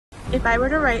If I were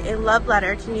to write a love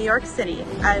letter to New York City,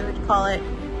 I would call it,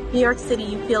 New York City,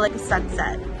 you feel like a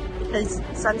sunset. Because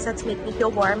sunsets make me feel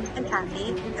warm and happy,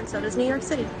 and so does New York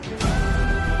City.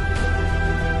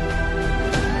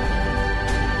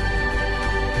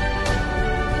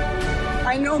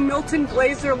 I know Milton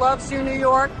Glaser loves you, New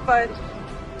York, but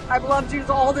I've loved you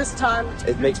all this time.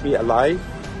 It makes me alive.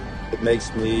 It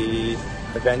makes me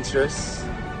adventurous.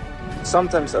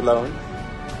 Sometimes alone,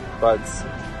 but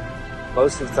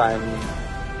most of the time,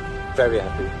 very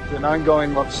happy. It's an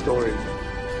ongoing love story.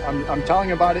 I'm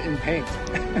telling about it in paint.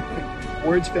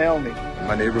 Words fail me.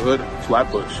 My neighborhood,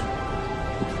 Flatbush.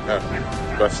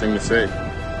 Yeah, best thing to say.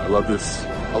 I love this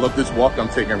walk I'm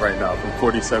taking right now from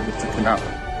 47th to Canal.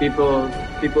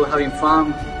 People having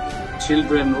fun,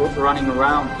 children running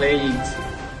around, playing.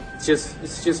 It's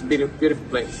just a beautiful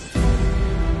place.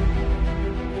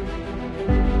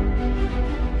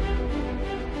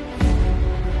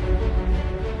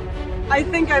 I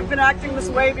think I've been acting this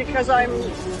way because I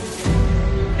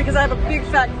have a big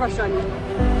fat crush on you.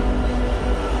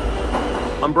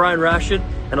 I'm Brian Rashid,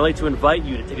 and I'd like to invite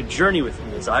you to take a journey with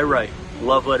me as I write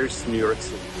love letters to New York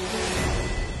City.